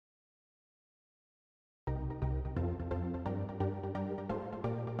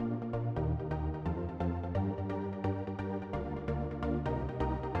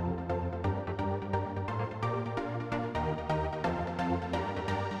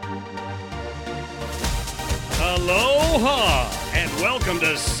Aloha, and welcome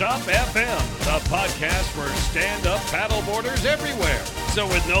to SUP FM, the podcast for stand-up paddleboarders everywhere. So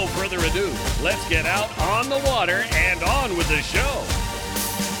with no further ado, let's get out on the water and on with the show.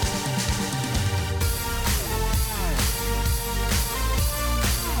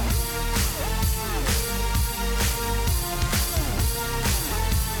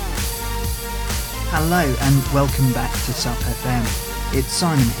 Hello and welcome back to SUP FM. It's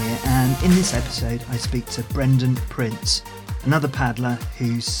Simon here, and in this episode I speak to Brendan Prince, another paddler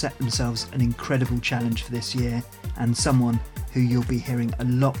who's set themselves an incredible challenge for this year and someone who you'll be hearing a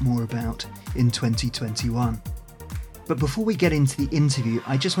lot more about in 2021. But before we get into the interview,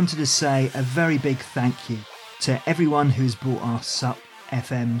 I just wanted to say a very big thank you to everyone who's bought our SUP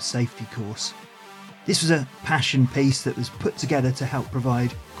FM safety course. This was a passion piece that was put together to help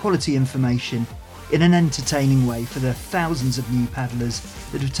provide quality information in an entertaining way for the thousands of new paddlers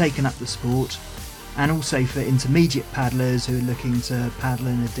that have taken up the sport, and also for intermediate paddlers who are looking to paddle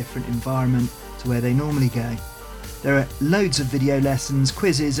in a different environment to where they normally go. There are loads of video lessons,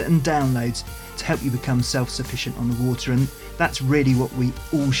 quizzes and downloads to help you become self-sufficient on the water, and that's really what we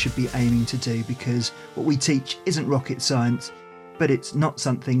all should be aiming to do, because what we teach isn't rocket science, but it's not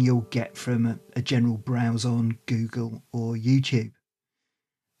something you'll get from a general browse on Google or YouTube.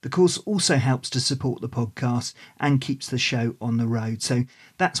 The course also helps to support the podcast and keeps the show on the road. So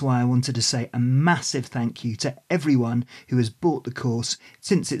that's why I wanted to say a massive thank you to everyone who has bought the course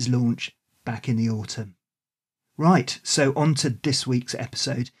since its launch back in the autumn. Right, so on to this week's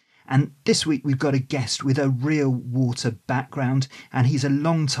episode. And this week we've got a guest with a real water background, and he's a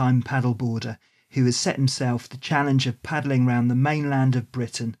long-time paddleboarder who has set himself the challenge of paddling around the mainland of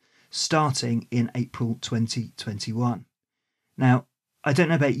Britain starting in April 2021. Now, I don't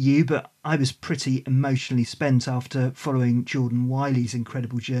know about you, but I was pretty emotionally spent after following Jordan Wiley's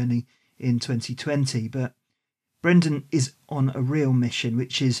incredible journey in 2020. But Brendan is on a real mission,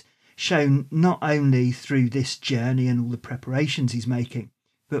 which is shown not only through this journey and all the preparations he's making,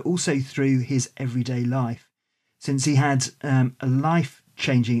 but also through his everyday life, since he had a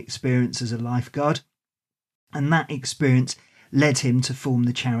life-changing experience as a lifeguard, and that experience led him to form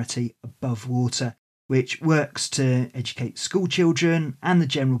the charity Above Water, which works to educate school children and the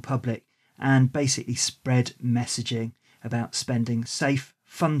general public and basically spread messaging about spending safe,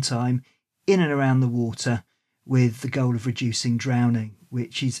 fun time in and around the water with the goal of reducing drowning,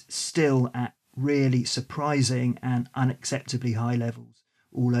 which is still at really surprising and unacceptably high levels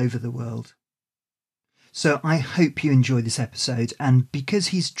all over the world. So I hope you enjoy this episode, and because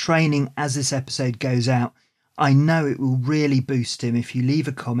he's training as this episode goes out, I know it will really boost him if you leave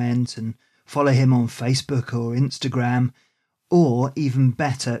a comment and follow him on Facebook or Instagram, or even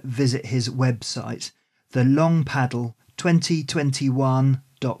better, visit his website,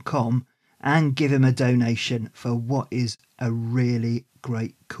 thelongpaddle2021.com, and give him a donation for what is a really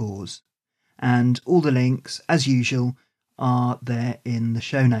great cause. And all the links, as usual, are there in the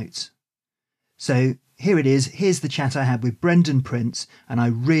show notes. So here it is. Here's the chat I had with Brendan Prince, and I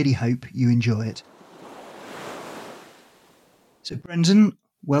really hope you enjoy it. So Brendan,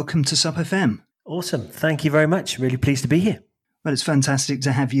 welcome to SUP FM. Awesome. Thank you very much. Really pleased to be here. Well, it's fantastic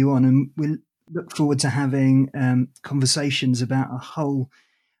to have you on, and we look forward to having conversations about a whole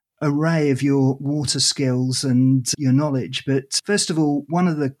array of your water skills and your knowledge. But first of all, one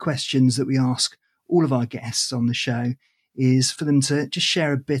of the questions that we ask all of our guests on the show is for them to just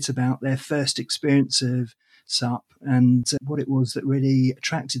share a bit about their first experience of SUP and what it was that really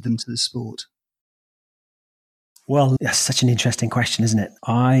attracted them to the sport. Well, that's such an interesting question, isn't it?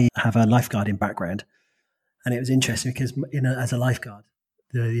 I have a lifeguarding background, and it was interesting because as a lifeguard,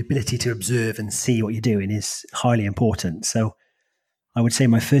 the ability to observe and see what you're doing is highly important. So I would say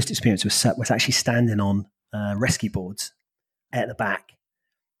my first experience with SUP was actually standing on rescue boards at the back,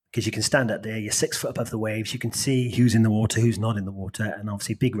 because you can stand up there, you're 6 foot above the waves, you can see who's in the water, who's not in the water, and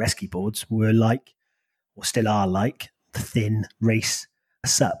obviously big rescue boards were like, or still are like, the thin race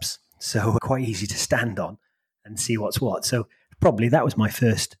SUPs. So quite easy to stand on and see what's what. So probably that was my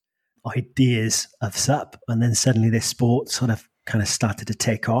first ideas of SUP. And then suddenly this sport sort of kind of started to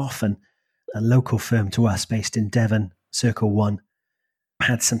take off, and a local firm to us based in Devon, Circle One,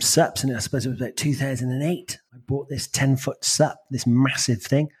 had some SUPs, and I suppose it was about 2008. I bought this 10-foot SUP, this massive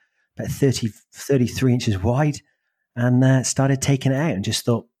thing, about 33 inches wide, and started taking it out and just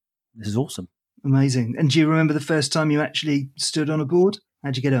thought, this is awesome. Amazing. And do you remember the first time you actually stood on a board?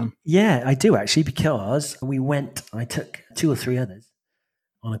 How'd you get on? Yeah, I do actually, because I took 2 or 3 others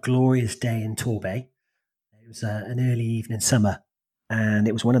on a glorious day in Torbay. It was an early evening summer, and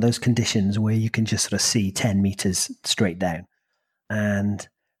it was one of those conditions where you can just sort of see 10 meters straight down. And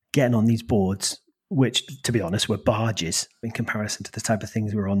getting on these boards which, to be honest, were barges in comparison to the type of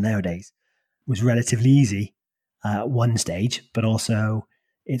things we're on nowadays, was relatively easy at one stage, but also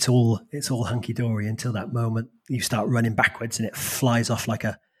it's all hunky-dory until that moment you start running backwards and it flies off like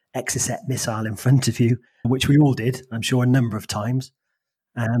a Exocet missile in front of you, which we all did, I'm sure, a number of times.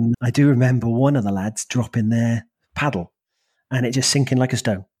 And I do remember one of the lads dropping their paddle and it just sinking like a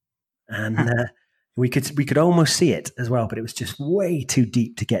stone. And we could almost see it as well, but it was just way too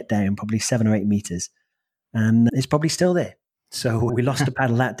deep to get down, probably 7 or 8 meters. And it's probably still there. So we lost a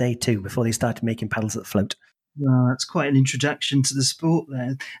paddle that day too, before they started making paddles that float. Well, that's quite an introduction to the sport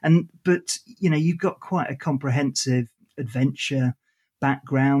there. But you've got quite a comprehensive adventure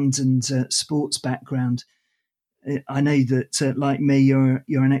background and sports background. I know that, like me, you're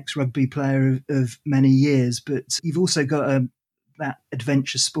an ex-rugby player of many years, but you've also got that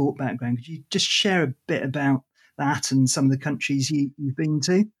adventure sport background. Could you just share a bit about that and some of the countries you've been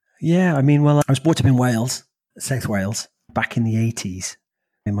to? Yeah, I mean, well, I was brought up in Wales, South Wales, back in the 80s,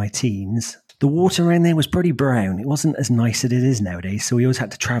 in my teens. The water around there was pretty brown. It wasn't as nice as it is nowadays, so we always had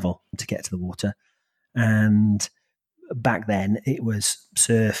to travel to get to the water. And back then, it was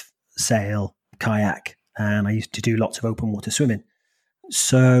surf, sail, kayak, and I used to do lots of open water swimming.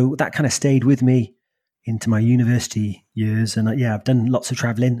 So that kind of stayed with me into my university years. And I've done lots of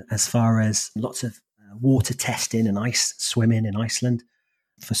traveling, as far as lots of water testing and ice swimming in Iceland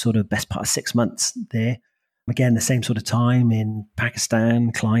for sort of best part of 6 months there. Again, the same sort of time in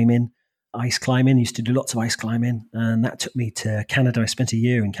Pakistan, climbing, ice climbing. Used to do lots of ice climbing, and that took me to Canada. I spent a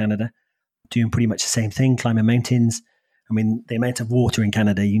year in Canada doing pretty much the same thing, climbing mountains. I mean, the amount of water in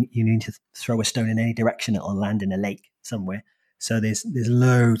Canada, you need to throw a stone in any direction, it'll land in a lake somewhere. So there's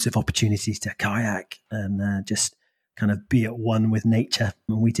loads of opportunities to kayak and just kind of be at one with nature.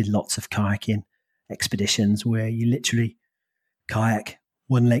 And we did lots of kayaking expeditions where you literally kayak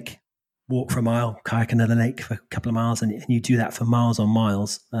one lake, walk for a mile, kayak another lake for a couple of miles, and you do that for miles on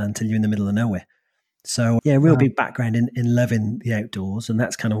miles until you're in the middle of nowhere. So real big background in loving the outdoors, and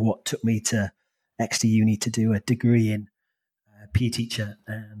that's kind of what took me to Exeter Uni to do a degree in PE teacher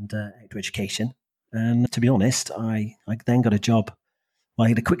and outdoor education. And to be honest, I then got a job. Well, I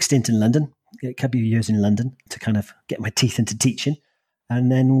had a quick stint in London, a couple of years in London to kind of get my teeth into teaching.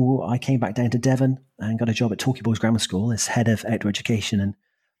 And then I came back down to Devon and got a job at Torquay Boys Grammar School as head of outdoor education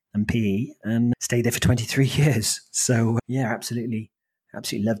and PE, and stayed there for 23 years. So absolutely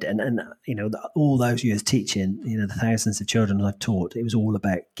loved it. And all those years teaching, the thousands of children I've taught, it was all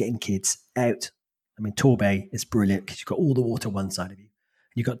about getting kids out. I mean, Torbay is brilliant because you've got all the water one side of you, and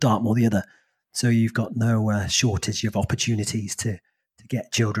you've got Dartmoor the other. So you've got no shortage of opportunities to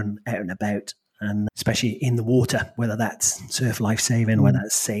get children out and about, and especially in the water, whether that's surf lifesaving, whether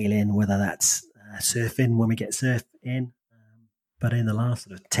that's sailing, whether that's surfing when we get surf in. But in the last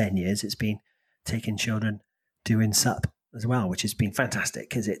sort of 10 years, it's been taking children doing SUP as well, which has been fantastic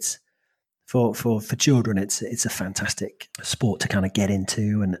because it's for children, it's a fantastic sport to kind of get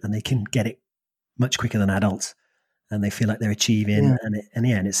into, and they can get it much quicker than adults, and they feel like they're achieving, and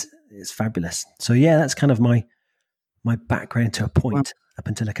it's fabulous. So that's kind of my background to a point up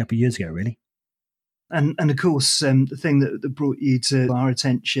until a couple of years ago, really. And of course, the thing that brought you to our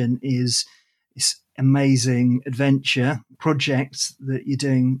attention is this amazing adventure project that you're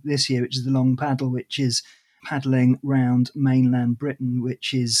doing this year, which is the Long Paddle, which is paddling round mainland Britain,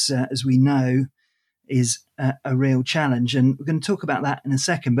 which is, as we know, is a real challenge. And we're going to talk about that in a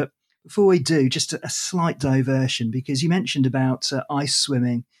second. But before we do, just a slight diversion, because you mentioned about ice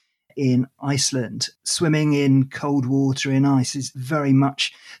swimming in Iceland. Swimming in cold water in ice is very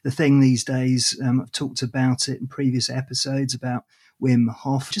much the thing these days. I've talked about it in previous episodes about Wim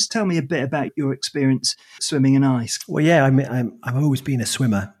Hof. Just tell me a bit about your experience swimming in ice. Well, I've always been a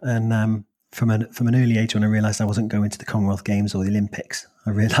swimmer, and from an early age, when I realised I wasn't going to the Commonwealth Games or the Olympics,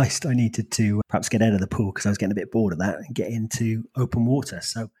 I realised I needed to perhaps get out of the pool because I was getting a bit bored of that and get into open water.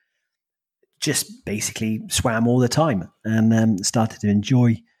 So just basically swam all the time and started to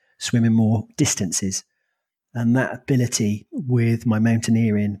enjoy swimming more distances. And that ability with my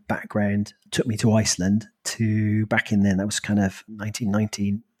mountaineering background took me to Iceland back in then. That was kind of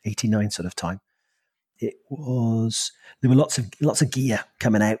 1990, 89 sort of time. There were lots of gear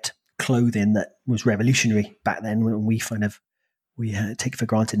coming out, clothing that was revolutionary back then, when we take it for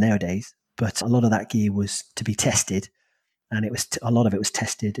granted nowadays. But a lot of that gear was to be tested, and a lot of it was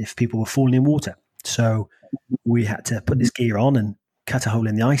tested if people were falling in water. So we had to put this gear on and cut a hole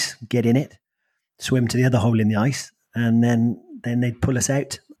in the ice, get in it, swim to the other hole in the ice, and then they'd pull us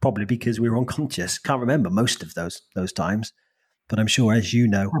out, probably because we were unconscious. Can't remember most of those times, But I'm sure, as you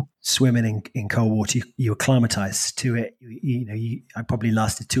know, swimming in cold water, you acclimatize to it. I probably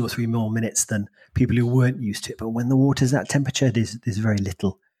lasted 2 or 3 more minutes than people who weren't used to it. But when the water's that temperature, there's very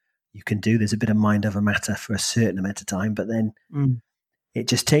little you can do. There's a bit of mind over matter for a certain amount of time, but then it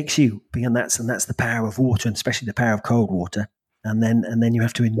just takes you. And that's the power of water, and especially the power of cold water. And then you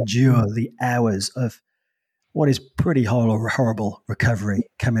have to endure the hours of what is pretty horrible recovery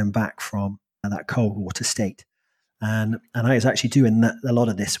coming back from that cold water state. And I was actually doing a lot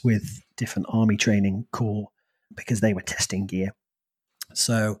of this with different army training corps because they were testing gear.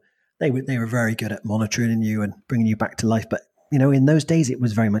 So they were very good at monitoring you and bringing you back to life. But, in those days, it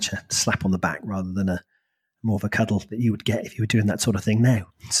was very much a slap on the back rather than more of a cuddle that you would get if you were doing that sort of thing now.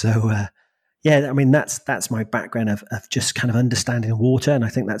 So, that's my background of just kind of understanding water. And I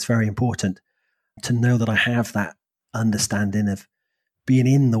think that's very important to know that I have that understanding of being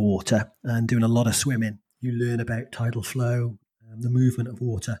in the water and doing a lot of swimming. You learn about tidal flow, the movement of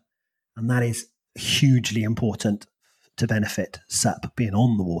water, and that is hugely important to benefit SUP, being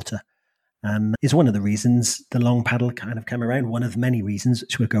on the water. And is one of the reasons the long paddle kind of came around, one of many reasons,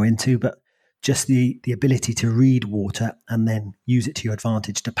 which we'll go into, but just the ability to read water and then use it to your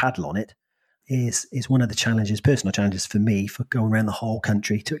advantage to paddle on it is one of the personal challenges for me, for going around the whole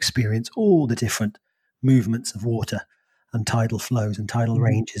country to experience all the different movements of water and tidal flows and tidal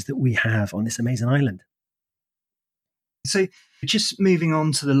ranges that we have on this amazing island. So just moving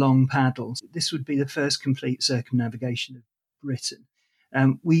on to the long paddles, this would be the first complete circumnavigation of Britain.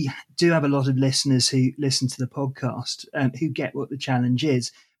 We do have a lot of listeners who listen to the podcast who get what the challenge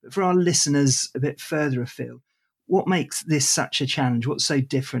is. But for our listeners a bit further afield, what makes this such a challenge? What's so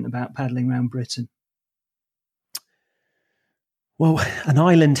different about paddling around Britain? Well, an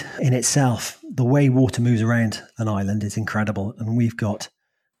island in itself, the way water moves around an island is incredible. And we've got,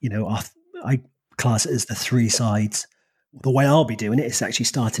 I class it as the 3 sides. The way I'll be doing it is actually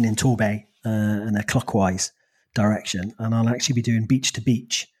starting in Torbay in a clockwise direction, and I'll actually be doing beach to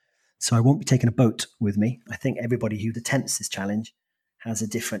beach. So I won't be taking a boat with me. I think everybody who attempts this challenge has a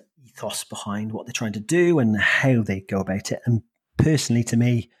different ethos behind what they're trying to do and how they go about it. And personally, to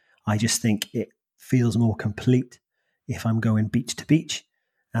me, I just think it feels more complete if I'm going beach to beach.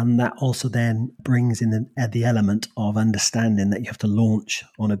 And that also then brings in the element of understanding that you have to launch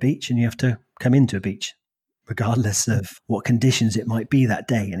on a beach and you have to come into a beach, regardless of what conditions it might be that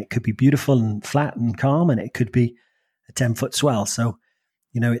day. And it could be beautiful and flat and calm, and it could be a 10-foot swell. So,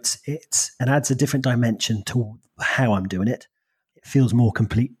 it adds a different dimension to how I'm doing it. It feels more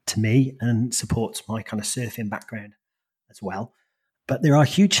complete to me and supports my kind of surfing background as well. But there are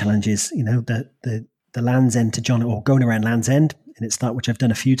huge challenges, the Land's End to John, or going around Land's End in its start, which I've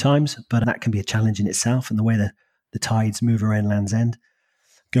done a few times, but that can be a challenge in itself, and the way the tides move around Land's End.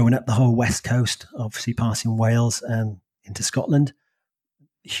 Going up the whole west coast, obviously passing Wales and into Scotland,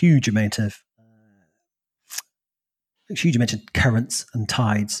 huge amount of currents and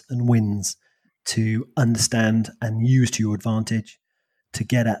tides and winds to understand and use to your advantage to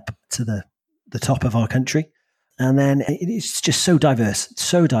get up to the top of our country. And then it's just so diverse,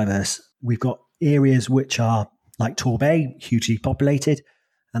 so diverse. We've got areas which are like Torbay, hugely populated.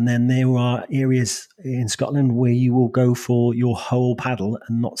 And then there are areas in Scotland where you will go for your whole paddle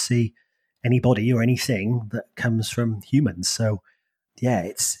and not see anybody or anything that comes from humans. So, yeah,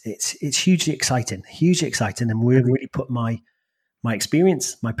 it's hugely exciting, and we've really put my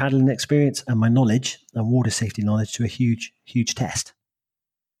experience, my paddling experience, and my knowledge and water safety knowledge to a huge test.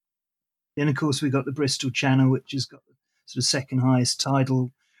 Then, of course, we've got the Bristol Channel, which has got the sort of second highest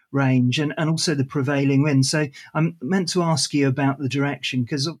tidal range and also the prevailing wind. So I'm meant to ask you about the direction,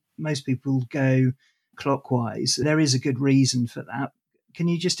 because most people go clockwise. There is a good reason for that. Can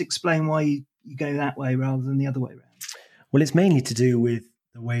you just explain why you go that way rather than the other way around? Well, it's mainly to do with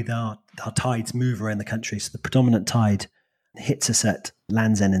the way our tides move around the country. So the predominant tide hits us at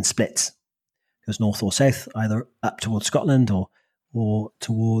Land's End and splits. Goes north or south, either up towards Scotland or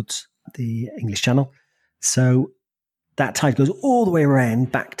towards the English Channel. So that tide goes all the way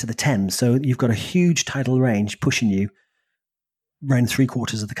around back to the Thames. So you've got a huge tidal range pushing you around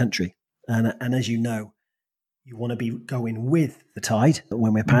 3/4 of the country. And as you know, you want to be going with the tide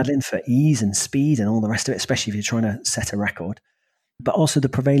when we're paddling for ease and speed and all the rest of it, especially if you're trying to set a record. But also the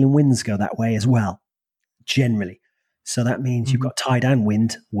prevailing winds go that way as well, generally. So that means you've got tide and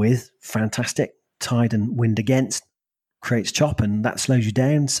wind with, fantastic. Tide and wind against creates chop, and that slows you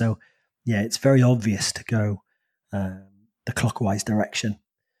down. So yeah, it's very obvious to go the clockwise direction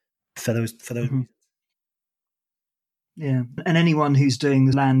for those reasons. Yeah, and anyone who's doing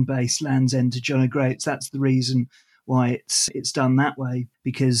the land-based Land's End to John O'Groats, that's the reason why it's done that way,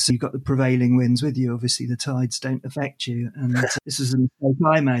 because you've got the prevailing winds with you. Obviously, the tides don't affect you. And this was a mistake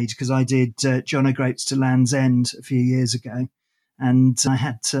I made, because I did John O'Groats to Land's End a few years ago, and I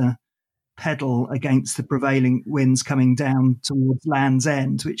had to pedal against the prevailing winds coming down towards Land's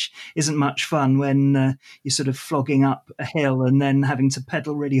End, which isn't much fun when you're sort of flogging up a hill and then having to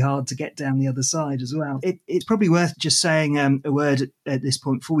pedal really hard to get down the other side as well. It's probably worth just saying a word at this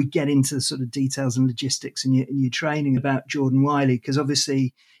point before we get into the sort of details and logistics in your training about Jordan Wiley, because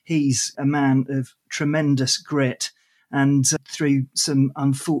obviously he's a man of tremendous grit, and through some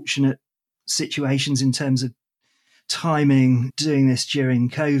unfortunate situations in terms of timing, doing this during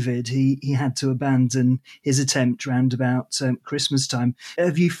COVID, he had to abandon his attempt round about Christmas time.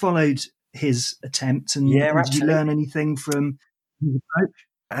 Have you followed his attempt, and did you learn anything from his approach?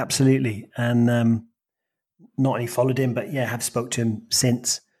 Absolutely. And not only followed him, but have spoke to him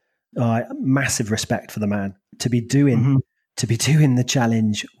since. Massive respect for the man to be doing the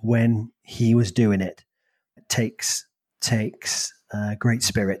challenge when he was doing it. It takes great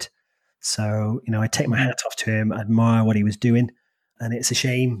spirit. So, I take my hat off to him, admire what he was doing. And it's a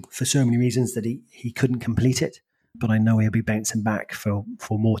shame for so many reasons that he couldn't complete it. But I know he'll be bouncing back for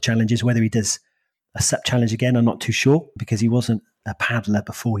more challenges. Whether he does a SUP challenge again, I'm not too sure, because he wasn't a paddler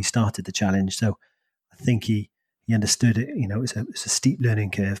before he started the challenge. So I think he understood it. It's a steep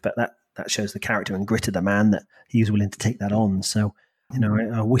learning curve, but that shows the character and grit of the man, that he was willing to take that on. So,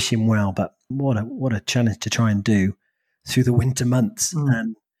 I wish him well, but what a challenge to try and do through the winter months.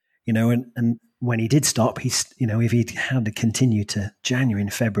 And when he did stop, if he had to continue to January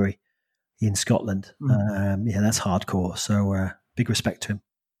and February in Scotland, that's hardcore. So big respect to him.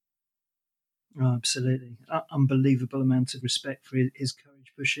 Oh, absolutely. Unbelievable amount of respect for his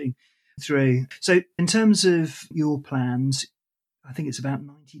courage pushing through. So in terms of your plans, I think it's about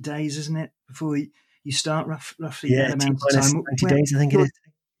 90 days, isn't it, before you start roughly that amount of time? 90 days, I think it is.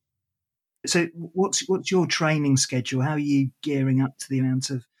 So what's your training schedule? How are you gearing up to the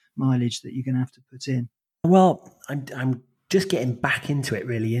amount of mileage that you're going to have to put in? Well, I'm just getting back into it,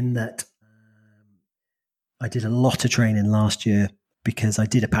 really, in that I did a lot of training last year, because I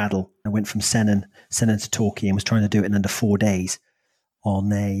did a paddle. I went from Sennen to Torquay, and was trying to do it in under 4 days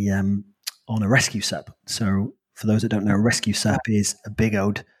on a rescue SUP. So for those that don't know, a rescue SUP is a big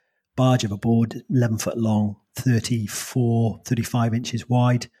old barge of a board, 11 foot long, 35 inches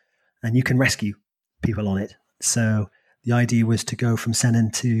wide, and you can rescue people on it. So the idea was to go from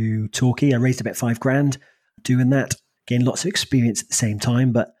Sennen to Torquay. I raised about $5,000 doing that, gained lots of experience at the same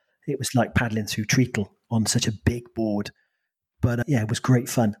time, but it was like paddling through treacle on such a big board. But it was great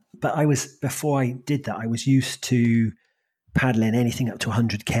fun. But before I did that, I was used to paddling anything up to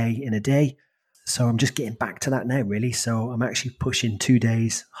 100K in a day. So I'm just getting back to that now, really. So I'm actually pushing 2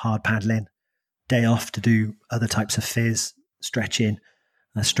 days hard paddling, day off to do other types of phys, stretching,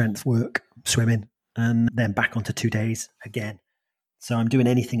 strength work, swimming, and then back onto 2 days again. So I'm doing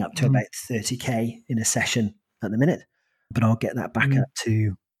anything up to about 30K in a session at the minute, but I'll get that back up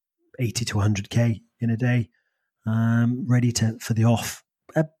to 80 to 100K in a day, ready for the off.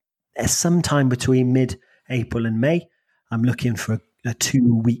 Sometime between mid-April and May, I'm looking for a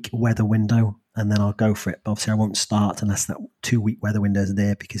 2-week weather window, and then I'll go for it. But obviously I won't start unless that 2-week weather window is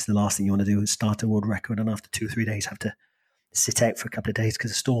there, because the last thing you want to do is start a world record and after 2 or 3 days have to sit out for a couple of days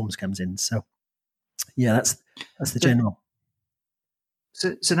because the storms comes in. So that's the general.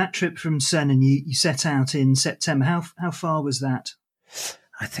 So that trip from Sennen, you set out in September. How far was that?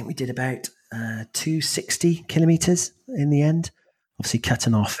 I think we did about 260 kilometres in the end. Obviously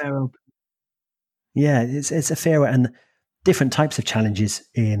cutting off. Yeah, it's a fair, and different types of challenges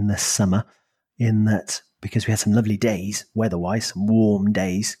in the summer, in that, because we had some lovely days weather-wise, some warm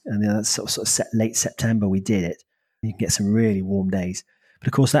days, and that's sort of late September we did it. You can get some really warm days. But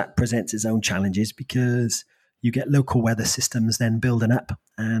of course that presents its own challenges, because you get local weather systems then building up,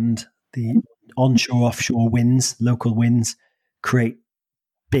 and the onshore, offshore winds, local winds, create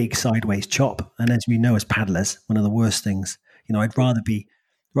big sideways chop. And as we know as paddlers, one of the worst things, I'd rather be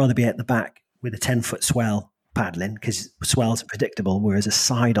at the back with a 10-foot swell paddling, because swells are predictable, whereas a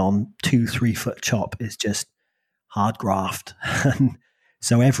side-on 2-3 foot chop is just hard graft.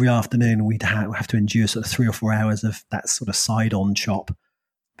 So every afternoon we'd have to endure sort of 3 or 4 hours of that sort of side-on chop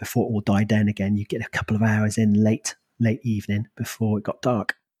before it all died down again. You get a couple of hours in late evening before it got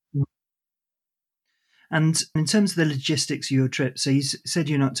dark. And in terms of the logistics of your trip, so you said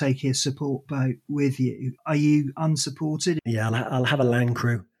you're not taking a support boat with you. Are you unsupported? Yeah, I'll have a land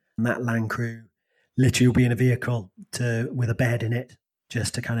crew, and that land crew literally will be in a vehicle with a bed in it,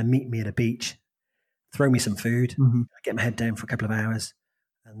 just to kind of meet me at a beach, throw me some food, get my head down for a couple of hours,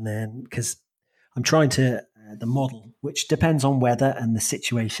 and then, because I'm trying to the model, which depends on weather and the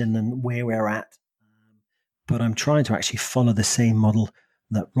situation and where we're at. But I'm trying to actually follow the same model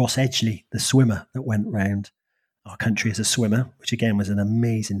that Ross Edgley, the swimmer that went round our country as a swimmer, which again was an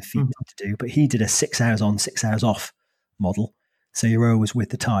amazing feat to do. But he did a 6 hours on, 6 hours off model. So you're always with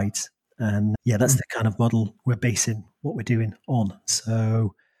the tides. And yeah, that's the kind of model we're basing what we're doing on.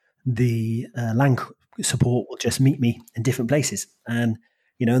 So the land support will just meet me in different places. And,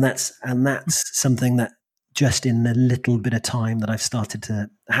 you know, that's something that just in the little bit of time that I've started to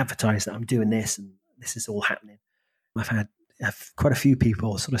advertise that I'm doing this and this is all happening, I've had quite a few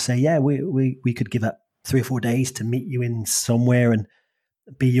people sort of say, yeah, we could give up 3 or 4 days to meet you in somewhere and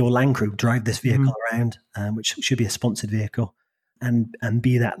be your land crew, drive this vehicle around, which should be a sponsored vehicle, and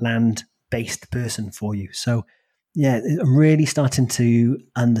be that land-based person for you. So, yeah, I'm really starting to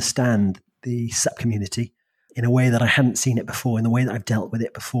understand the SUP community in a way that I hadn't seen it before, in the way that I've dealt with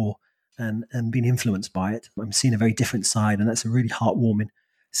it before and been influenced by it. I'm seeing a very different side, and that's a really heartwarming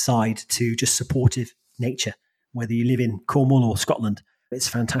side to just supportive nature. Whether you live in Cornwall or Scotland, it's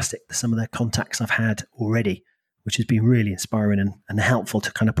fantastic. Some of the contacts I've had already, which has been really inspiring and helpful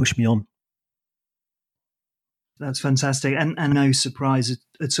to kind of push me on. That's fantastic. And no surprise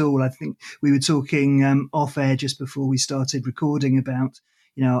at all. I think we were talking off air just before we started recording about,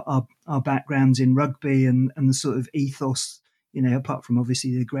 you know, our backgrounds in rugby and the sort of ethos, you know, apart from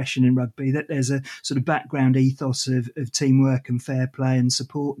obviously the aggression in rugby, that there's a sort of background ethos of teamwork and fair play and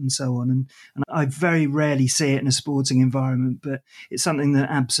support and so on. And I very rarely see it in a sporting environment, but it's something that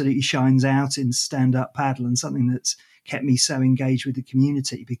absolutely shines out in stand-up paddle and something that's kept me so engaged with the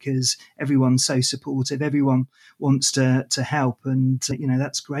community because everyone's so supportive. Everyone wants to help. And, you know,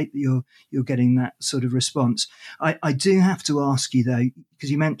 that's great that you're getting that sort of response. I do have to ask you, though, because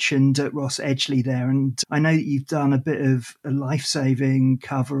you mentioned Ross Edgley there, and I know that you've done a bit of a life-saving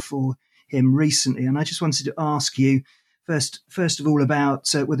cover for him recently. And I just wanted to ask you, first of all, about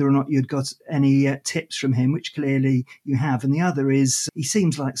whether or not you'd got any tips from him, which clearly you have. And the other is, he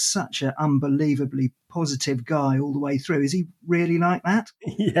seems like such an unbelievably positive guy all the way through. Is he really like that?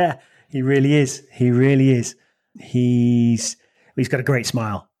 Yeah, he really is. He really is. He's got a great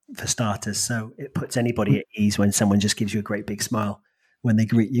smile, for starters. So it puts anybody at ease when someone just gives you a great big smile when they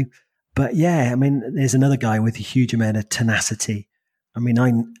greet you. But yeah, I mean, there's another guy with a huge amount of tenacity. I mean,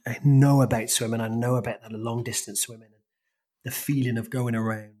 I know about swimming. I know about the long distance swimming. The feeling of going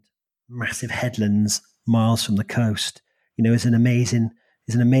around massive headlands miles from the coast, you know, is an amazing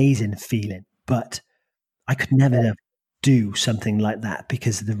feeling. But I could never do something like that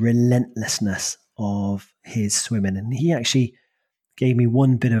because of the relentlessness of his swimming. And he actually gave me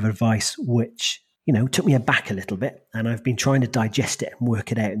one bit of advice, which, you know, took me aback a little bit. And I've been trying to digest it and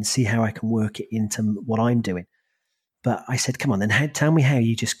work it out and see how I can work it into what I'm doing. But I said, come on, then tell me how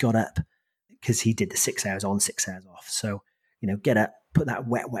you just got up, because he did the 6 hours on, 6 hours off. So, you know, get up, put that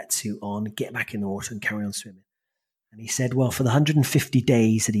wetsuit on, get back in the water and carry on swimming. And he said, well, for the 150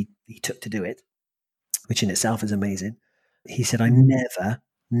 days that he took to do it, which in itself is amazing, he said, I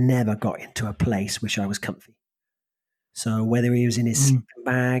never got into a place which I was comfy. So whether he was in his sleeping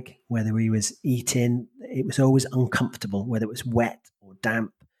bag, whether he was eating, it was always uncomfortable, whether it was wet or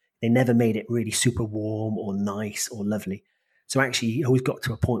damp. They never made it really super warm or nice or lovely. So actually, he always got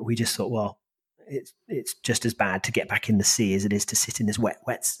to a point where he just thought, well, it's just as bad to get back in the sea as it is to sit in this wet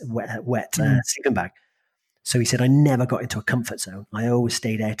sleeping bag. So he said, I never got into a comfort zone. I always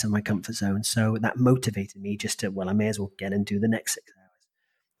stayed out of my comfort zone. So that motivated me just to, well, I may as well get and do the next 6 hours.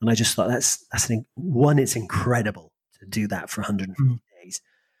 And I just thought it's incredible to do that for 150 days,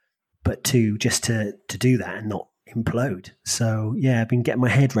 but two, just to do that and not implode. So yeah, I've been getting my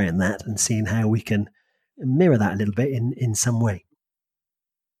head around that and seeing how we can mirror that a little bit in some way.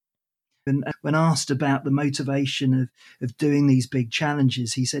 And when asked about the motivation of doing these big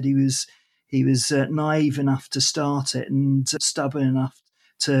challenges, he said he was naive enough to start it and stubborn enough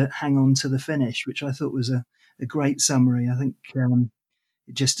to hang on to the finish, which I thought was a great summary. I think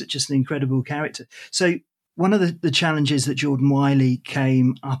just an incredible character. So one of the challenges that Jordan Wiley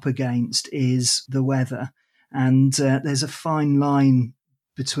came up against is the weather. And there's a fine line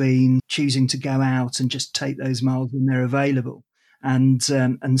between choosing to go out and just take those miles when they're available and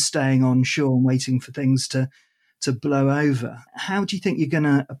staying on shore and waiting for things to blow over. How do you think you're going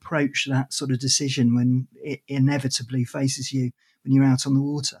to approach that sort of decision when it inevitably faces you when you're out on the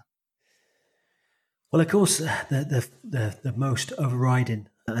water? Well, of course, the most overriding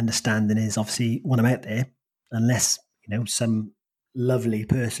understanding is obviously when I'm out there, unless, you know, some lovely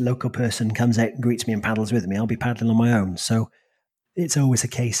local person comes out and greets me and paddles with me, I'll be paddling on my own. So it's always a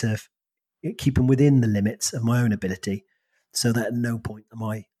case of keeping within the limits of my own ability, so that at no point am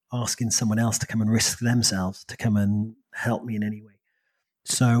I asking someone else to come and risk themselves to come and help me in any way.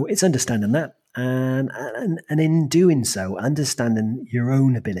 So it's understanding that. And in doing so, understanding your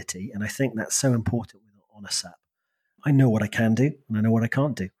own ability. And I think that's so important on a SUP. I know what I can do and I know what I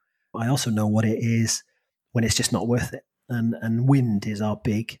can't do. I also know what it is when it's just not worth it. And wind is our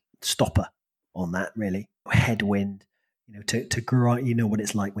big stopper on that, really. Headwind, to grind, you know what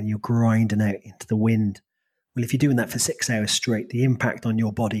it's like when you're grinding out into the wind. Well, if you're doing that for 6 hours straight, the impact on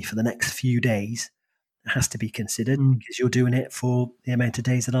your body for the next few days has to be considered because you're doing it for the amount of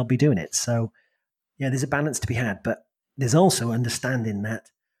days that I'll be doing it. So, yeah, there's a balance to be had, but there's also understanding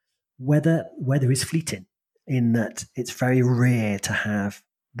that weather is fleeting, in that it's very rare to have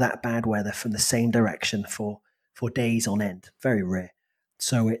that bad weather from the same direction for days on end. Very rare.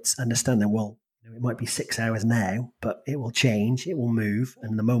 So it's understanding, well, it might be 6 hours now, but it will change, it will move.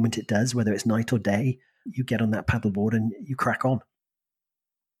 And the moment it does, whether it's night or day, you get on that paddleboard and you crack on.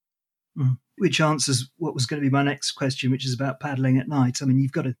 Which answers what was going to be my next question, which is about paddling at night. I mean,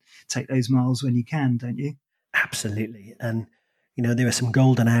 you've got to take those miles when you can, don't you? Absolutely. And, there are some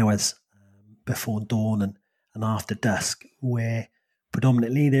golden hours before dawn and after dusk where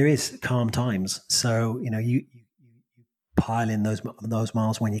predominantly there is calm times. So, you pile in those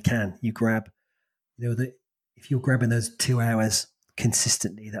miles when you can. You grab, if you're grabbing those 2 hours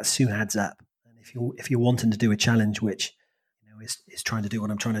consistently, that soon adds up. And if you're wanting to do a challenge, which is trying to do what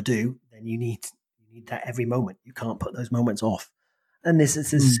I'm trying to do, then you need that every moment. You can't put those moments off. And there's a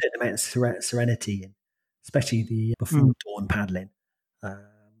certain amount of serenity, and especially the before dawn paddling.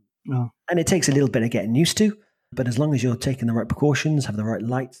 And it takes a little bit of getting used to, but as long as you're taking the right precautions, have the right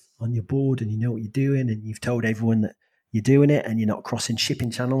lights on your board, and you know what you're doing, and you've told everyone that you're doing it, and you're not crossing shipping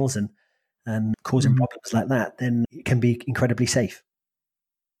channels and causing problems like that, then it can be incredibly safe.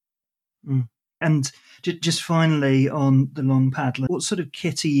 And just finally on the long paddle, what sort of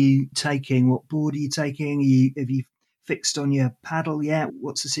kit are you taking? What board are you taking? Have you fixed on your paddle yet?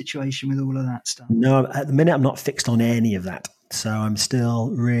 What's the situation with all of that stuff? No, at the minute I'm not fixed on any of that. So I'm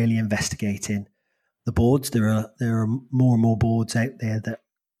still really investigating the boards. There are more and more boards out there that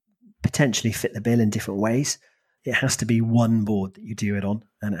potentially fit the bill in different ways. It has to be one board that you do it on,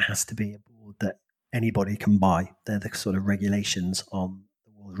 and it has to be a board that anybody can buy. They're the sort of regulations on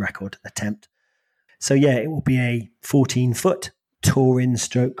the world record attempt. So yeah, it will be a 14-foot touring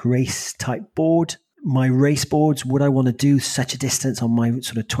stroke race type board. My race boards, would I want to do such a distance on my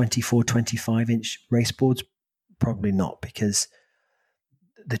sort of 24, 25-inch race boards? Probably not, because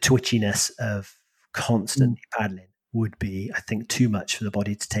the twitchiness of constantly paddling would be, I think, too much for the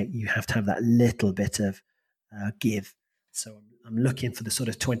body to take. You have to have that little bit of give. So I'm looking for the sort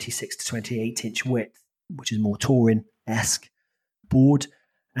of 26 to 28-inch width, which is more touring-esque board.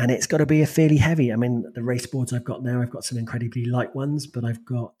 And it's got to be a fairly heavy. I mean, the race boards I've got now, I've got some incredibly light ones, but I've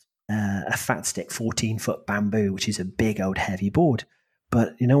got a Fat Stick 14-foot bamboo, which is a big old heavy board.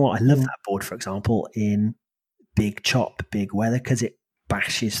 But you know what? I love that board, for example, in big chop, big weather, because it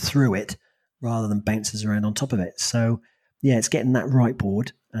bashes through it rather than bounces around on top of it. So yeah, it's getting that right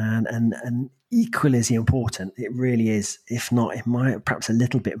board, and equally as important, it really is. If not, it might perhaps a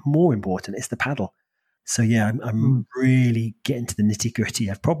little bit more important. It's the paddle. So yeah, I'm really getting to the nitty gritty.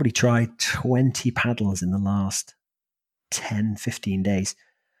 I've probably tried 20 paddles in the last 10, 15 days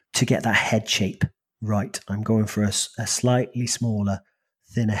to get that head shape right. I'm going for a slightly smaller,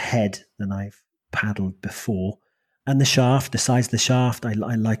 thinner head than I've paddled before. And the shaft, the size of the shaft, I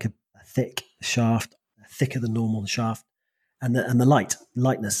like a thick shaft, thicker than normal shaft. And the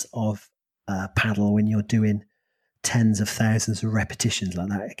lightness of paddle when you're doing tens of thousands of repetitions like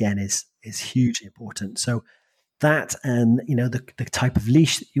that, again, is hugely important. So that, and the type of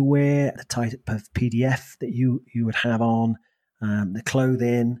leash that you wear, the type of PDF that you would have on, the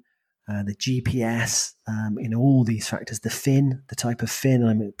clothing, the GPS, all these factors, the fin, the type of fin.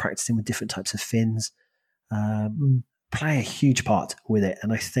 I'm practicing with different types of fins, play a huge part with it.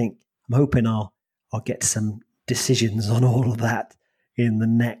 And I'm hoping I'll get some decisions on all of that in the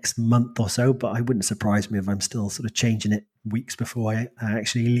next month or so, but it wouldn't surprise me if I'm still sort of changing it weeks before I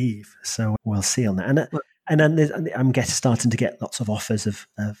actually leave. So we'll see on that. And then I'm starting to get lots of offers of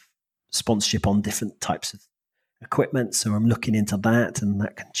sponsorship on different types of equipment. So I'm looking into that, and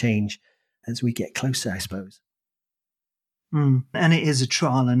that can change as we get closer, I suppose. And it is a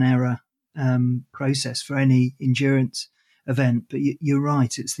trial and error process for any endurance event, but you're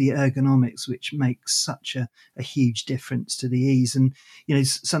right, it's the ergonomics which makes such a huge difference to the ease. And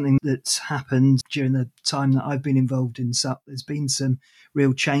something that's happened during the time that I've been involved in SUP, there's been some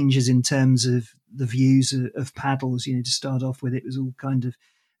real changes in terms of the views of paddles. To start off with, it was all kind of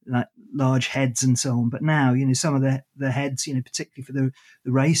like large heads and so on. But now, some of the heads, particularly for the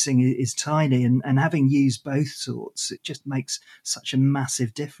racing, is tiny. And having used both sorts, it just makes such a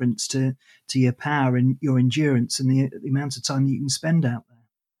massive difference to your power and your endurance and the amount of time that you can spend out there.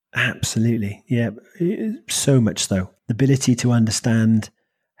 Absolutely. Yeah. So much so. The ability to understand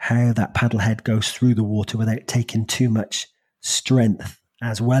how that paddle head goes through the water without taking too much strength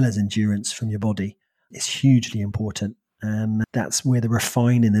as well as endurance from your body is hugely important. And that's where the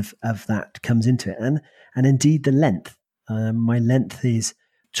refining of that comes into it. And indeed the length. My length is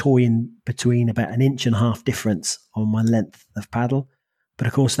toying between about 1.5 inches difference on my length of paddle. But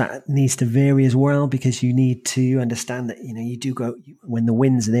of course that needs to vary as well, because you need to understand that, you do go, when the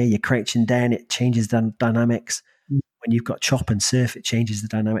wind's there, you're crouching down, it changes the dynamics. When you've got chop and surf, it changes the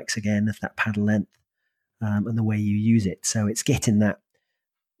dynamics again of that paddle length and the way you use it. So it's getting that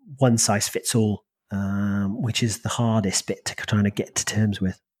one size fits all, which is the hardest bit to trying to get to terms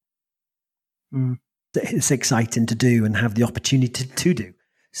with. It's exciting to do and have the opportunity to do.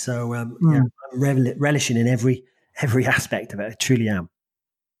 So I'm relishing in every aspect of it. I truly am.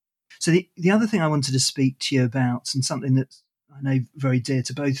 So the other thing I wanted to speak to you about, and something that I know very dear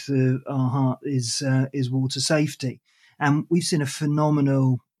to both our heart, is water safety. And we've seen a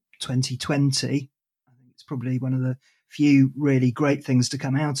phenomenal 2020. I think it's probably one of the few really great things to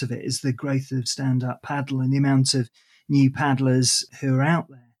come out of it is the growth of stand-up paddle and the amount of new paddlers who are out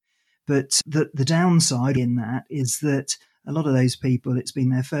there. But the downside in that is that a lot of those people, it's been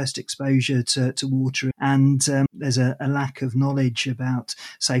their first exposure to water, and there's a lack of knowledge about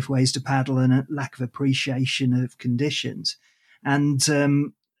safe ways to paddle and a lack of appreciation of conditions. And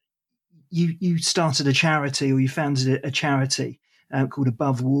you started a charity, or you founded a charity called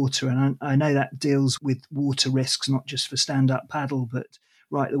Above Water, and I know that deals with water risks, not just for stand-up paddle, but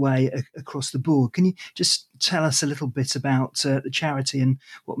right the way across the board. Can you just tell us a little bit about the charity and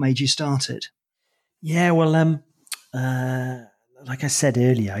what made you start it? Yeah, well, like I said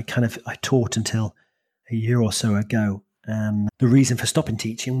earlier, I taught until a year or so ago. And the reason for stopping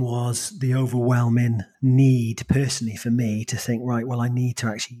teaching was the overwhelming need personally for me to think, right, well, I need to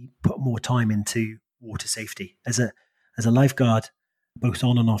actually put more time into water safety. As a lifeguard, both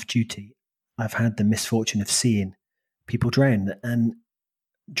on and off duty, I've had the misfortune of seeing people drown. And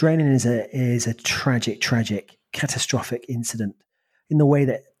drowning is a tragic, catastrophic incident in the way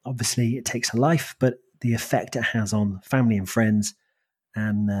that obviously it takes a life, but the effect it has on family and friends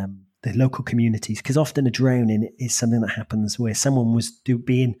and the local communities. Because often a drowning is something that happens where someone was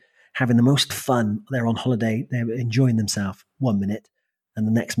having the most fun. They're on holiday, they're enjoying themselves 1 minute, and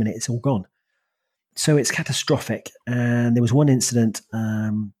the next minute it's all gone. So it's catastrophic. And there was one incident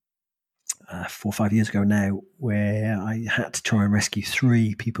 4 or 5 years ago now where I had to try and rescue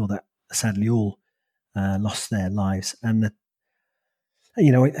 3 people that sadly all lost their lives. And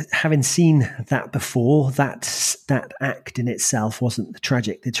having seen that before, that act in itself wasn't the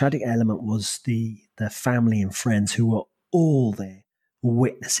tragic. The tragic element was the family and friends who were all there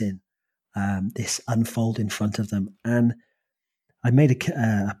witnessing this unfold in front of them. And I made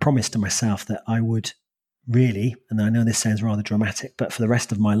a promise to myself that I would really, and I know this sounds rather dramatic, but for the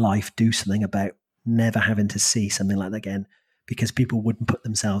rest of my life, do something about never having to see something like that again, because people wouldn't put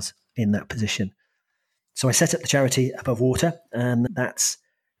themselves in that position. So I set up the charity Above Water, and that's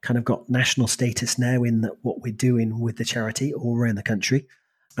kind of got national status now in what we're doing with the charity all around the country.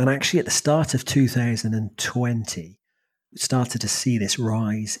 And actually at the start of 2020, we started to see this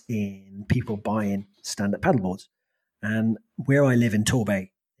rise in people buying stand-up paddleboards. And where I live in Torbay,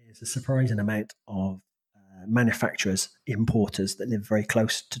 there's a surprising amount of manufacturers, importers that live very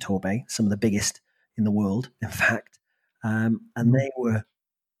close to Torbay, some of the biggest in the world, in fact. And they were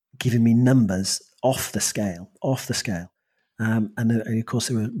giving me numbers off the scale. And of course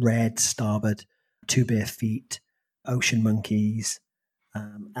there were Red, Starboard, Two Bare Feet, Ocean Monkeys,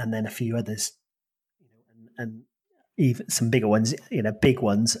 and then a few others, and even some bigger ones, big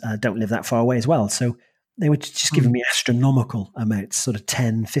ones don't live that far away as well. So they were just giving me astronomical amounts, sort of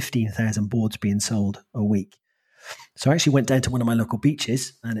 10, 15,000 boards being sold a week. So I actually went down to one of my local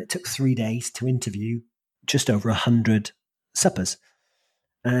beaches, and it took 3 days to interview just over 100 suppers.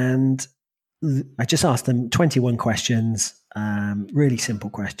 And I just asked them 21 questions, really simple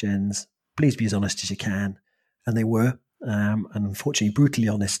questions. Please be as honest as you can. And they were, and unfortunately, brutally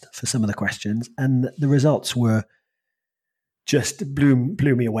honest for some of the questions. And the results were just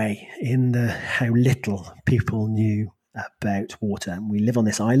blew me away in how little people knew about water. And we live on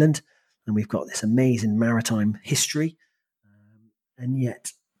this island, and we've got this amazing maritime history. And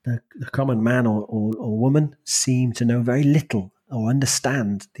yet the common man or woman seem to know very little or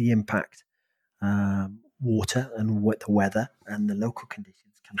understand the impact water and what the weather and the local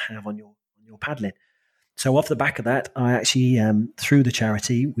conditions can have on your paddling. So off the back of that, I actually, through the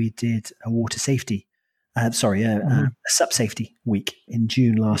charity, we did a water safety, a SUP safety week in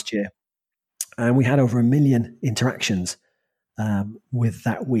June last year. And we had over 1 million interactions with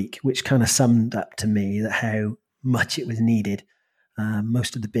that week, which kind of summed up to me that how much it was needed.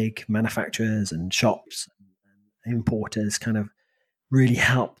 Most of the big manufacturers and shops and importers kind of really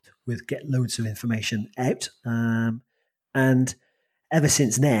helped with get loads of information out. And ever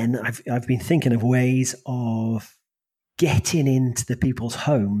since then, I've been thinking of ways of getting into the people's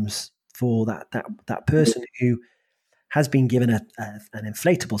homes for that person who has been given an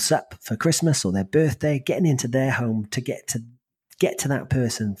inflatable SUP for Christmas or their birthday, getting into their home to get to that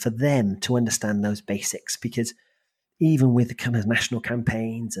person, for them to understand those basics. Because even with the kind of national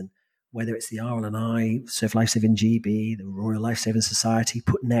campaigns, and whether it's the RLNI, Surf Lifesaving GB, the Royal Lifesaving Society,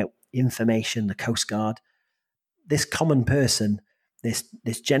 putting out information, the Coast Guard, this common person,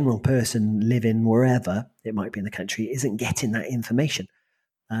 this general person living wherever it might be in the country, isn't getting that information.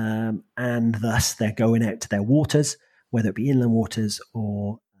 And thus they're going out to their waters, whether it be inland waters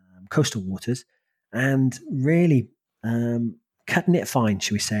or coastal waters, and really cutting it fine,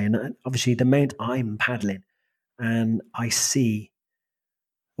 should we say. And obviously the moment I'm paddling and I see,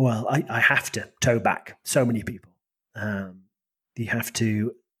 well, I have to tow back so many people. You have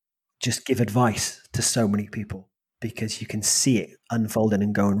to just give advice to so many people because you can see it unfolding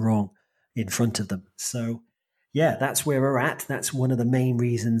and going wrong in front of them. So yeah, that's where we're at. That's one of the main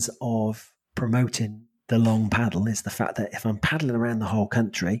reasons of promoting the long paddle, is the fact that if I'm paddling around the whole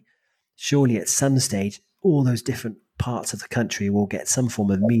country, surely at some stage, all those different parts of the country will get some form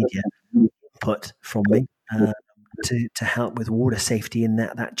of media input from me to help with water safety in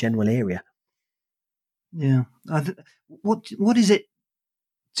that general area. Yeah. What is it,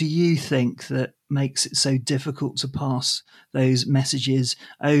 do you think, that makes it so difficult to pass those messages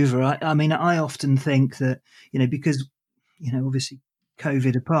over? I mean, I often think that, because, obviously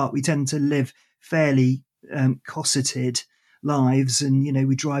COVID apart, we tend to live fairly cosseted lives, and,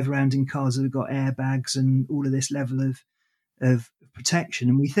 we drive around in cars that have got airbags and all of this level of protection.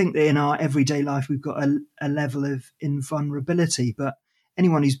 And we think that in our everyday life, we've got a level of invulnerability. But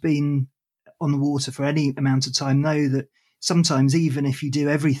anyone who's been on the water for any amount of time know that sometimes, even if you do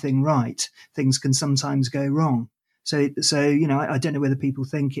everything right, things can sometimes go wrong. So I don't know whether people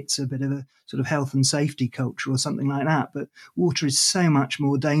think it's a bit of a sort of health and safety culture or something like that, but water is so much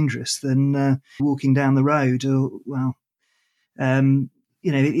more dangerous than walking down the road, or,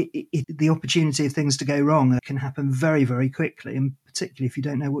 the opportunity of things to go wrong can happen very, very quickly, and particularly if you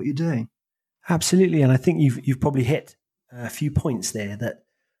don't know what you're doing. Absolutely. And I think you've probably hit a few points there that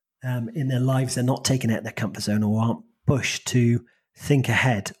in their lives, they're not taken out of their comfort zone or aren't pushed to think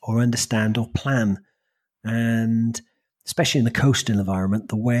ahead or understand or plan. And especially in the coastal environment,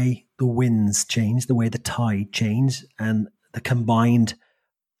 the way the winds change, the way the tide change, and the combined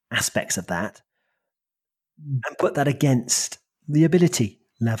aspects of that, and put that against the ability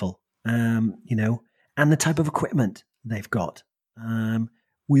level, and the type of equipment they've got.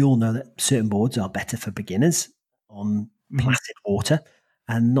 We all know that certain boards are better for beginners on placid water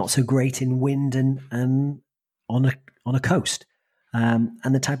and not so great in wind and on a coast. And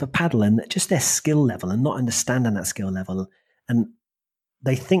the type of paddle and just their skill level, and not understanding that skill level. And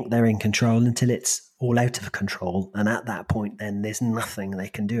they think they're in control until it's all out of control. And at that point, then there's nothing they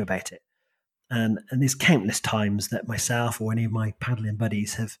can do about it. And there's countless times that myself or any of my paddling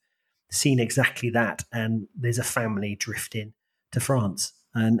buddies have seen exactly that. And there's a family drifting to France,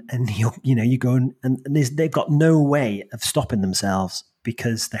 and you go and they've got no way of stopping themselves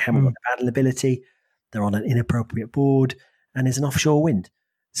because they haven't got the paddle ability. They're on an inappropriate board, and there's an offshore wind.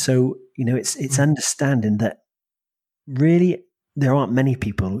 So, it's understanding that really there aren't many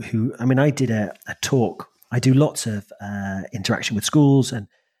people who, I did a talk. I do lots of interaction with schools and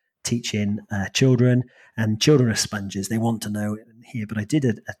teaching children, and children are sponges. They want to know it and hear. But I did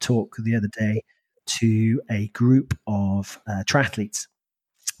a talk the other day to a group of triathletes.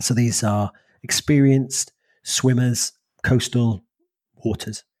 So these are experienced swimmers, coastal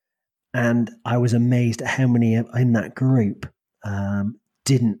waters. And I was amazed at how many in that group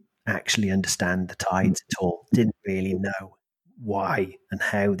didn't actually understand the tides at all, didn't really know why and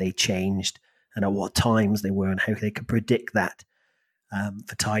how they changed and at what times they were and how they could predict that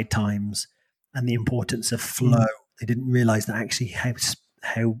for tide times and the importance of flow. They didn't realize that actually how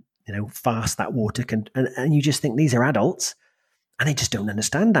fast that water can, and you just think these are adults and they just don't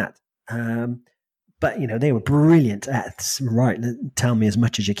understand that. But they were brilliant at, right, tell me as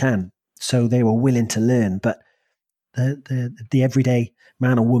much as you can. So they were willing to learn, but the everyday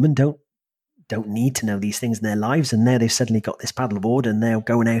man or woman don't don't need to know these things in their lives, and now they've suddenly got this paddleboard and they're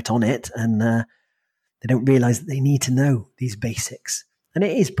going out on it, and they don't realize that they need to know these basics. And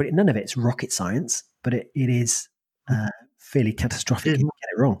it is none of it's rocket science, but it is fairly catastrophic if you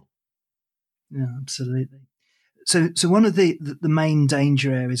get it wrong. Yeah, absolutely. So one of the main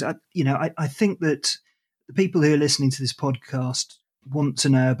danger areas, I think that the people who are listening to this podcast want to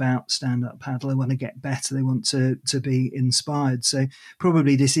know about stand-up paddle. They want to get better. They want to be inspired. So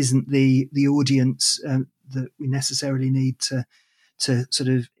probably this isn't the audience that we necessarily need to sort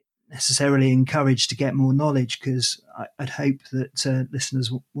of necessarily encourage to get more knowledge, because I'd hope that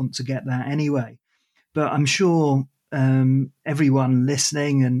listeners want to get that anyway. But I'm sure everyone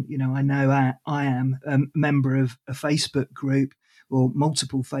listening, and I know I am a member of a Facebook group or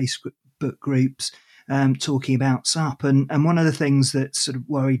multiple Facebook groups talking about SUP, and one of the things that sort of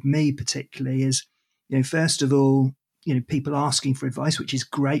worried me particularly is, first of all, people asking for advice, which is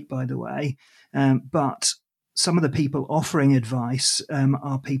great, by the way, but some of the people offering advice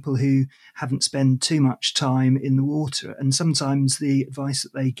are people who haven't spent too much time in the water, and sometimes the advice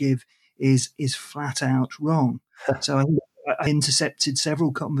that they give is flat out wrong. So I intercepted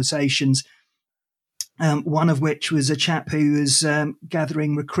several conversations, one of which was a chap who was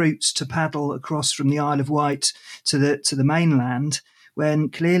gathering recruits to paddle across from the Isle of Wight to the mainland, when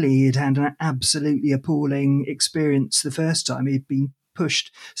clearly he'd had an absolutely appalling experience the first time. He'd been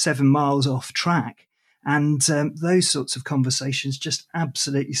pushed 7 miles off track. And those sorts of conversations just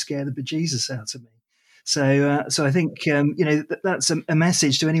absolutely scare the bejesus out of me. So I think, that's a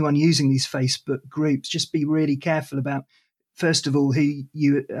message to anyone using these Facebook groups. Just be really careful about, first of all, who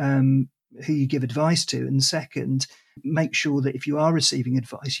you give advice to. And second, make sure that if you are receiving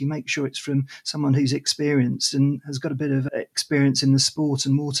advice, you make sure it's from someone who's experienced and has got a bit of experience in the sport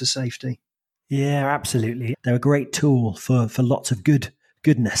and water safety. Yeah, absolutely. They're a great tool for lots of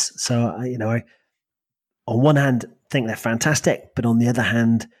goodness. So, I on one hand think they're fantastic, but on the other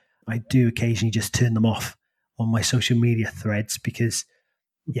hand, I do occasionally just turn them off on my social media threads because,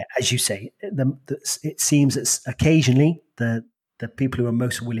 yeah, as you say, it seems that occasionally the people who are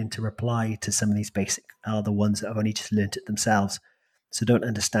most willing to reply to some of these basic are the ones that have only just learnt it themselves, so don't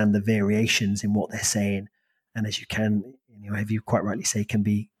understand the variations in what they're saying, and as you quite rightly say, can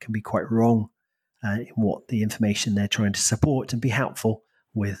be quite wrong in what the information they're trying to support and be helpful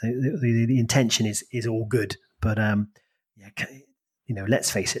with. The intention is all good, but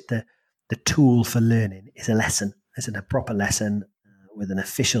let's face it, the tool for learning is a lesson, isn't a proper lesson with an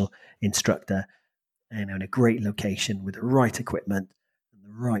official instructor and in a great location with the right equipment and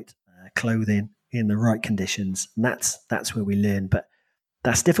the right clothing in the right conditions. And that's where we learn, but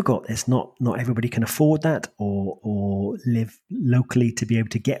that's difficult. It's not everybody can afford that or live locally to be able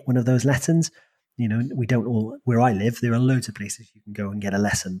to get one of those lessons. We don't all, where I live, there are loads of places you can go and get a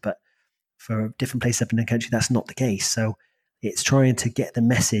lesson, but for different places up in the country, that's not the case. So it's trying to get the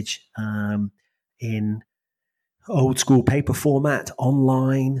message in old school paper format,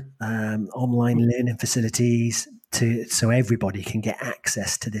 online learning facilities, so everybody can get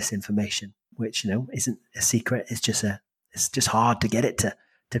access to this information, which isn't a secret. It's just hard to get it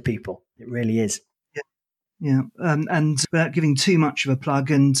to people. It really is. Yeah, and without giving too much of a plug,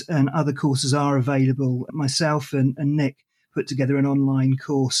 and other courses are available. Myself and Nick put together an online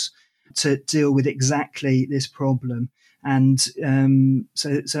course to deal with exactly this problem. And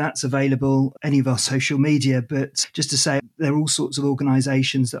so that's available any of our social media. But just to say, there are all sorts of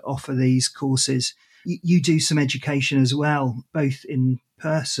organisations that offer these courses. You do some education as well, both in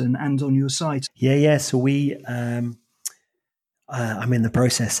person and on your site. Yeah. So we, I'm in the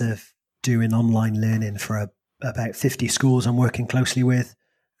process of doing online learning for about 50 schools I'm working closely with,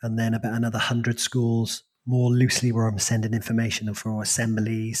 and then about another 100 schools more loosely where I'm sending information for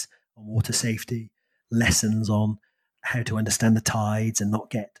assemblies on water safety, lessons on how to understand the tides and not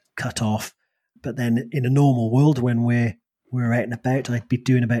get cut off. But then in a normal world, when we're out and about, I'd be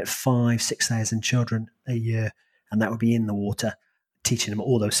doing about 5,000-6,000 children a year, and that would be in the water, teaching them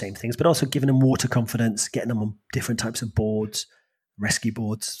all those same things, but also giving them water confidence, getting them on different types of boards, rescue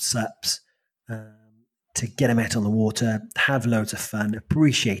boards, SUPs, to get them out on the water, have loads of fun,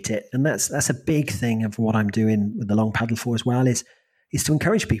 appreciate it. And that's a big thing of what I'm doing with the Long Paddle for as well, is to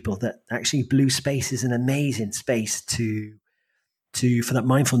encourage people that actually blue space is an amazing space for that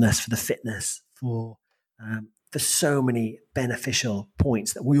mindfulness, for the fitness, for so many beneficial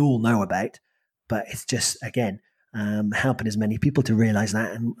points that we all know about. But it's just, again, helping as many people to realize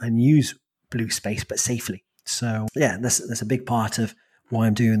that and use blue space, but safely. So yeah, that's a big part of why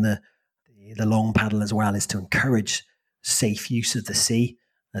I'm doing the Long Paddle as well, is to encourage safe use of the sea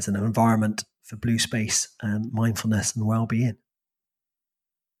as an environment for blue space and mindfulness and well-being.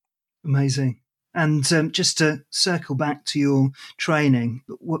 Amazing. And just to circle back to your training,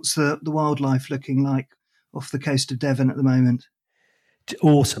 what's the wildlife looking like off the coast of Devon at the moment?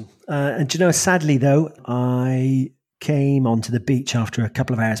 Awesome. And do you know, sadly though, I came onto the beach after a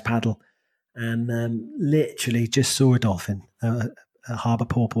couple of hours paddle and literally just saw a dolphin, a harbour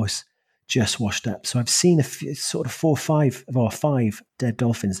porpoise, just washed up. So I've seen a few, sort of 5 dead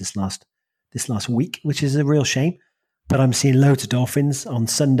dolphins this last week, which is a real shame. But I'm seeing loads of dolphins. On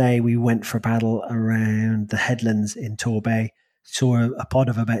Sunday, we went for a paddle around the headlands in Torbay. Saw a pod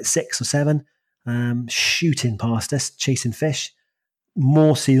of about 6 or 7 shooting past us, chasing fish.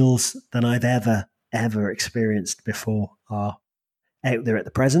 More seals than I've ever experienced before are out there at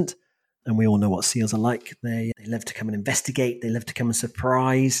the present. And we all know what seals are like. They love to come and investigate. They love to come and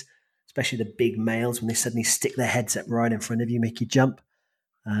surprise, especially the big males when they suddenly stick their heads up right in front of you, make you jump.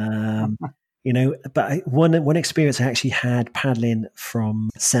 But one experience I actually had paddling from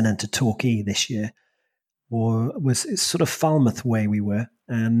Senan to Torquay this year was sort of Falmouth way we were.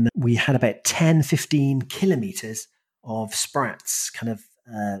 And we had about 10, 15 kilometres of sprats, kind of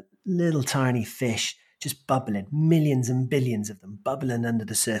little tiny fish, just bubbling, millions and billions of them bubbling under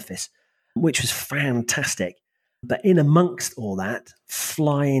the surface, which was fantastic. But in amongst all that,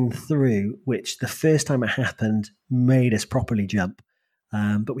 flying through, which the first time it happened made us properly jump,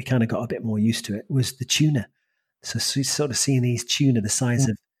 but we kind of got a bit more used to it, was the tuna. So sort of seeing these tuna the size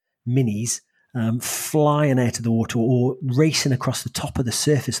of minis flying out of the water or racing across the top of the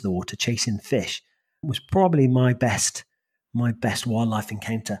surface of the water, chasing fish, was probably my best wildlife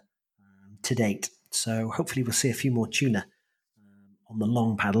encounter to date. So hopefully we'll see a few more tuna on the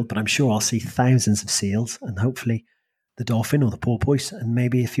long paddle, but I'm sure I'll see thousands of seals and hopefully the dolphin or the porpoise and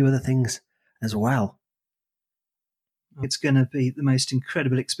maybe a few other things as well. It's going to be the most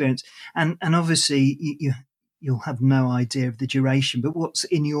incredible experience. And obviously you'll have no idea of the duration, but what's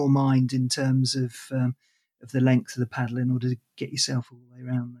in your mind in terms of the length of the paddle in order to get yourself all the way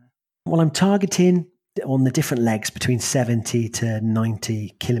around there? Well, I'm targeting on the different legs between 70 to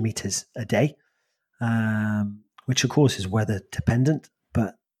 90 kilometres a day, which of course is weather dependent,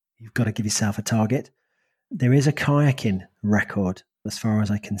 but you've got to give yourself a target. There is a kayaking record as far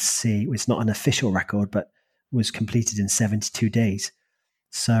as I can see. It's not an official record, but was completed in 72 days.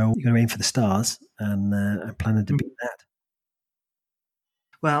 So you've got to aim for the stars, and I'm planning to beat that.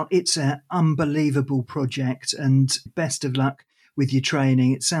 Well, it's an unbelievable project, and best of luck with your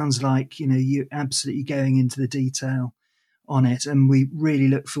training. It sounds like, you're absolutely going into the detail on it, and we really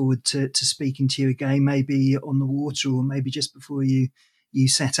look forward to speaking to you again, maybe on the water or maybe just before you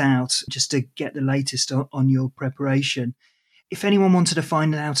set out, just to get the latest on your preparation. If anyone wanted to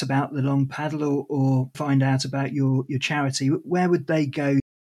find out about the long paddle or find out about your charity, where would they go?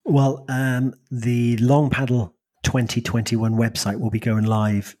 Well, the Long Paddle 2021 website will be going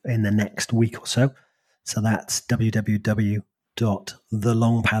live in the next week or so. So that's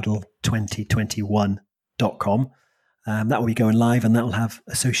www.thelongpaddle2021.com. That will be going live, and that will have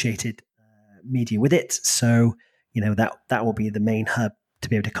associated media with it. So, that will be the main hub to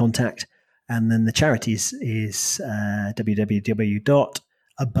be able to contact. And then the charity is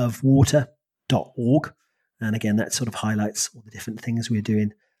www.abovewater.org. And again, that sort of highlights all the different things we're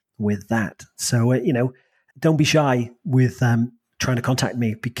doing with that. So, don't be shy with trying to contact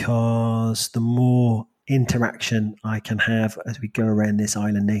me, because the more interaction I can have as we go around this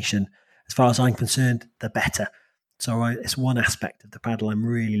island nation, as far as I'm concerned, the better. So it's one aspect of the paddle I'm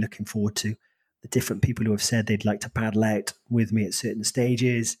really looking forward to. The different people who have said they'd like to paddle out with me at certain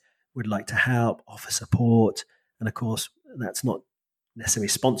stages, would like to help, offer support. And of course, that's not necessarily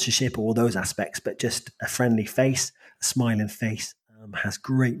sponsorship or all those aspects, but just a friendly face, a smiling face has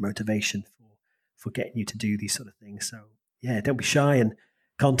great motivation for getting you to do these sort of things. So yeah, don't be shy and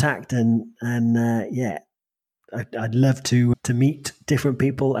contact and I'd love to meet different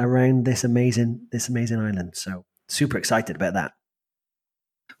people around this amazing island. So super excited about that.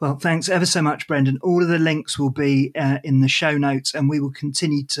 Well, thanks ever so much, Brendan. All of the links will be in the show notes, and we will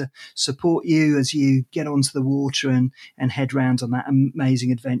continue to support you as you get onto the water and head round on that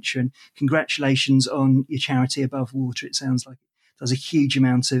amazing adventure. And congratulations on your charity Above Water. It sounds like it does a huge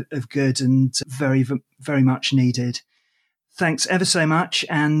amount of good and very, very much needed. Thanks ever so much,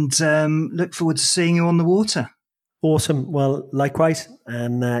 and look forward to seeing you on the water. Awesome. Well, likewise.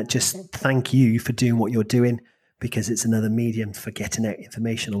 And just thank you for doing what you're doing, because it's another medium for getting out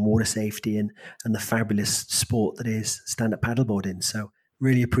information on water safety and the fabulous sport that is stand-up paddleboarding. So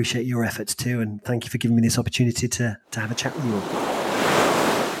really appreciate your efforts too, and thank you for giving me this opportunity to have a chat with you all.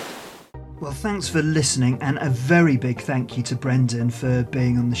 Well, thanks for listening, and a very big thank you to Brendan for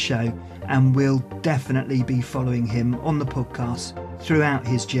being on the show, and we'll definitely be following him on the podcast throughout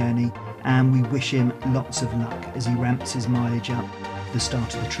his journey, and we wish him lots of luck as he ramps his mileage up at the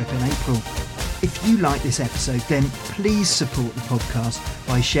start of the trip in April. If you like this episode, then please support the podcast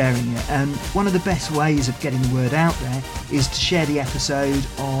by sharing it. And one of the best ways of getting the word out there is to share the episode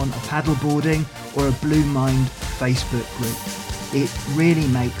on a paddleboarding or a Blue Mind Facebook group. It really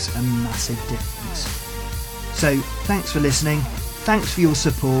makes a massive difference. So thanks for listening, thanks for your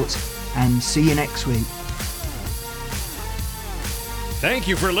support, and see you next week. Thank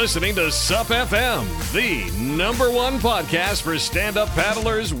you for listening to SUP FM, the #1 podcast for stand-up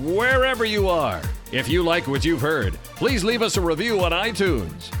paddlers wherever you are. If you like what you've heard, please leave us a review on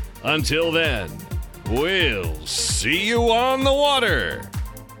iTunes. Until then, we'll see you on the water.